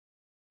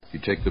You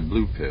take the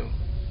blue pill.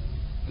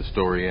 The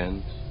story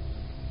ends.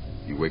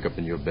 You wake up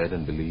in your bed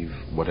and believe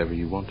whatever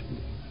you want to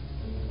believe.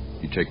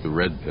 You take the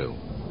red pill.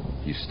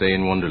 You stay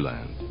in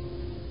Wonderland.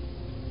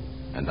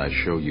 And I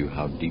show you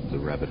how deep the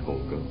rabbit hole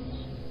goes.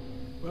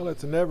 Well,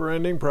 it's a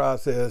never-ending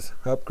process.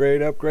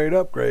 Upgrade, upgrade,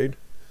 upgrade.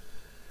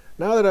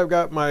 Now that I've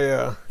got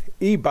my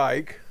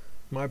e-bike,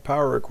 my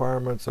power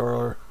requirements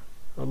are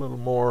a little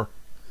more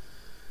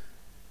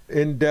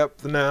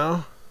in-depth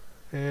now,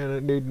 and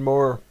it needs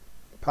more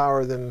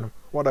power than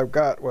what I've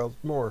got. Well,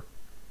 it's more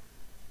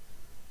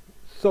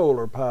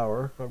solar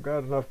power. I've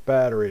got enough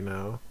battery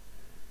now.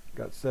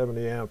 Got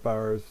 70 amp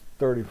hours,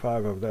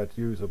 35 of that's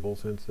usable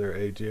since they're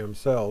AGM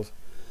cells.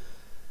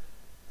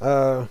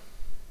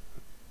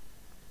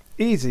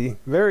 Easy,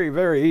 very,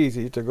 very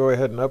easy to go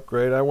ahead and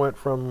upgrade. I went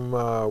from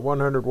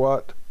 100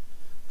 watt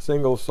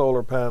single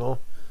solar panel.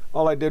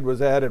 All I did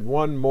was added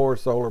one more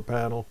solar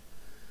panel.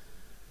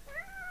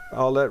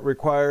 All that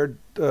required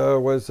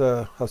was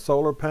a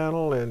solar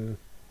panel and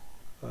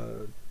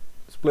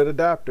split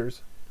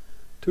adapters,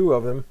 2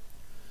 of them.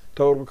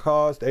 Total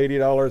cost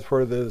 $80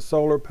 for the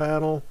solar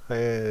panel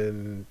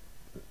and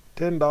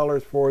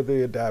 $10 for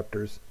the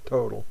adapters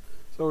total.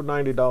 So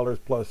 $90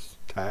 plus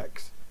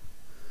tax.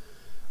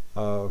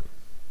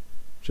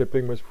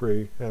 Shipping was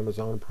free,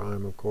 Amazon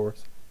Prime of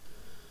course.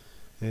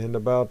 And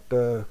about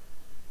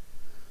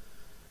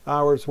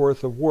hours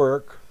worth of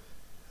work.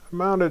 I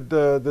mounted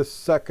this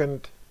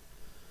second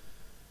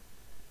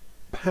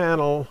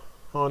panel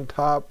on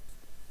top.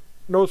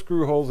 No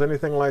screw holes,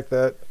 anything like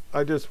that.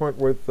 I just went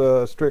with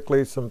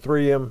strictly some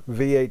 3M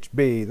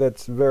VHB.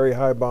 That's very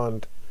high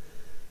bond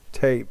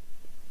tape,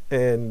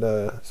 and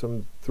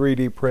some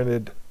 3D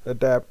printed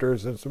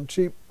adapters and some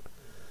cheap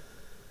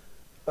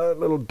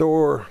little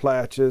door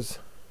latches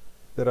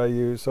that I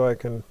use so I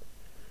can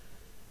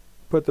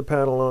put the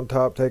panel on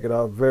top, take it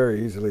off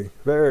very easily,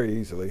 very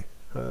easily.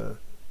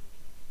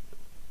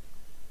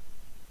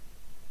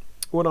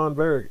 Went on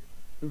very,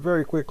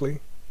 very quickly,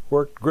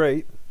 worked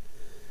great,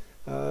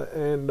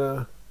 and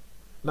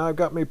now I've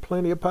got me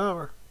plenty of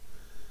power.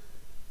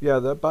 Yeah,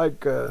 that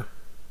bike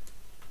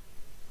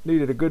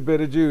needed a good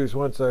bit of juice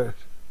once I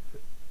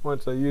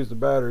used the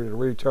battery to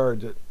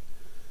recharge it.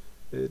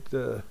 It's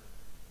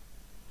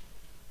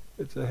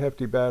a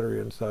hefty battery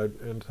inside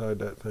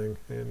that thing,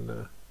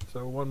 and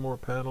so one more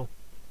panel,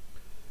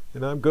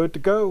 and I'm good to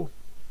go.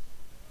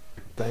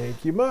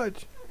 Thank you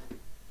much.